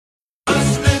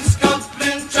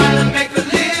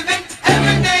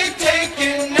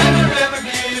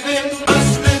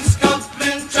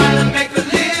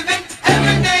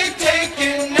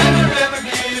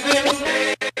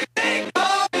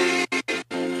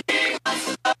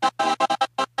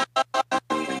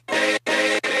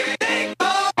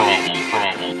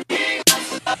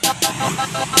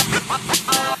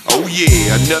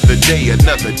another day,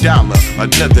 another dollar,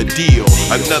 another deal,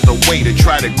 another way to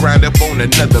try to grind up on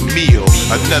another meal,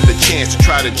 another chance to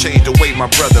try to change the way my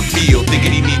brother feel.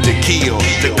 Thinking he need to kill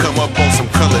to come up on some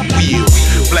colored wheels,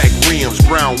 black rims,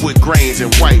 brown wood grains,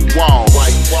 and white walls.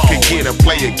 Could get a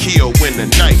player killed when the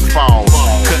night falls.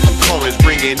 Cutting corners,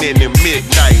 bringing in the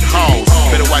midnight halls.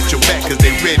 Better watch your back, cause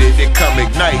they ready to come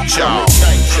ignite y'all.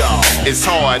 It's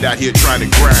hard out here trying to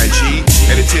grind, G.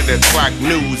 And until the clock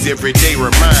news every day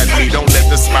reminds me, don't let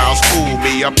the smiles fool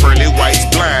me, our pearly whites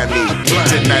blind me.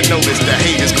 Till I notice the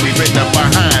haters creeping up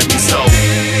behind me, so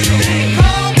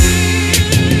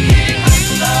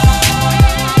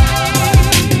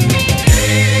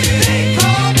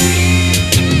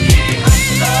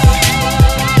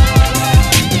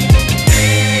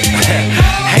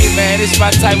this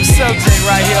my type of subject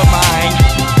right here, man.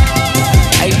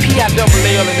 Hey,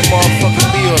 P-I-double-L in the motherfucking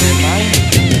building, man.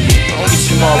 Don't get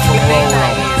your motherfucking roll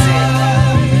on.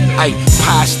 Hey,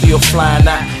 pie still flying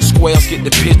out. Squares get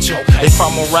the picture. If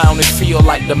I'm around, it feel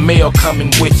like the mail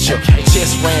coming with you.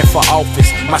 Just ran for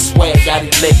office, my swag got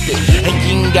elected. And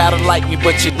you ain't gotta like me,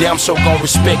 but you damn sure gon'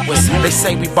 respect us. They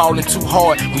say we ballin' too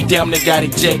hard, we damn near got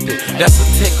ejected. That's a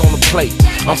tick on the plate.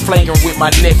 I'm flagrant with my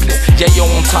necklace. Yayo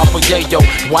on top of yayo,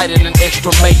 whiter than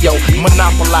extra mayo.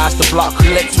 Monopolize the block,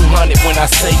 collect 200 when I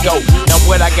say go. Now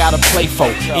what I gotta play for?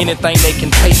 Anything they can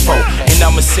pay for. And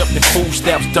I'm accepting food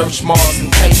stamps, dirt smarts,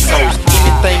 and pesos.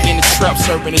 Anything in the trap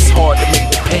serving is hard to make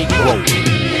the pay grow.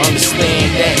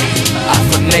 Understand that? I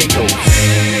finagle.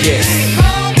 Yes.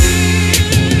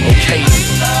 Okay.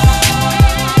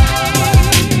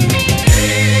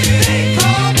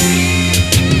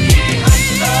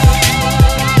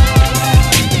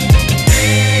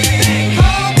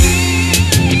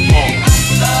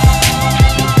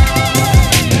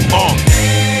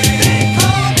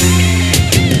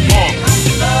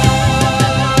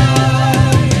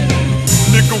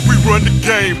 Run the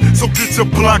game, so get your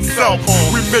blocks out.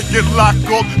 We may get locked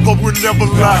up, but we'll never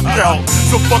lock out.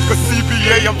 So fuck a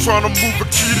CBA, I'm trying to move a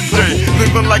key today.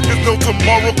 Living like there's no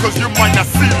tomorrow, cause you might not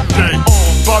see the day.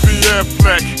 Bobby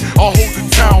Affleck, I'll hold the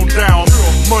town down.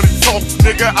 Money talks,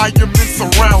 nigga, I am in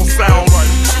surround sound.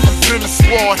 Shooters in the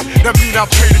squad, that mean I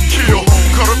pay to kill.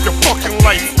 Cut up your fucking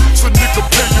life, so nigga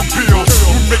pay your bills.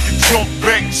 We make it jump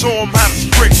back, show them how to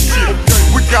stretch shit.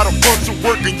 We got a bunch of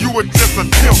work and you are just a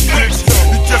temp, bitch.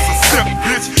 You just a simp,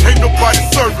 bitch, ain't nobody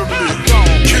serving me.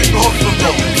 King hustler,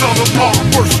 tell them all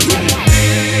the worst of me.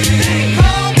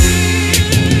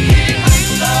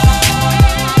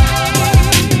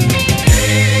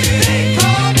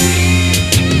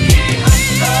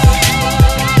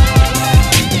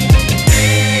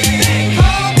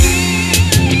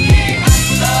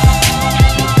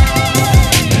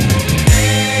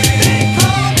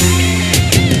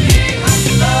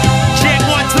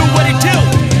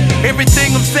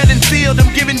 Everything I'm set and sealed, I'm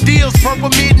giving deals, purple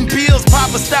mid and pills.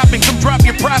 Papa stopping, come drop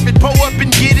your profit, pull up and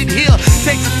get it here.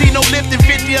 Texasino lifting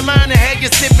 50 a line and have you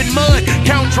sipping mud.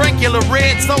 Count Dracula,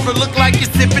 red soda, look like you're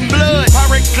sipping blood.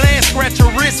 Pirate glass, scratch your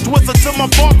wrist, twister to my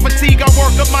bark fatigue. I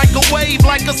work a microwave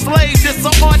like a slave, this so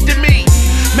hard to me.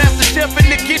 Master chef in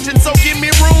the kitchen, so give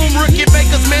me room. Rookie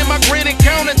bakers, man, my granite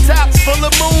countertops full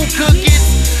of moon cookies.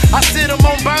 I sit them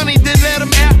on bounty, then let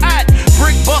them out.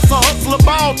 Brick buster, hustler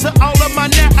ball to all of my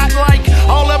now. I like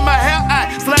all of my hair.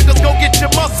 Slackers, go get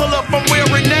your muscle up. I'm well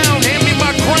renowned. Hand me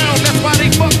my crown. That's why they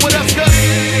fuck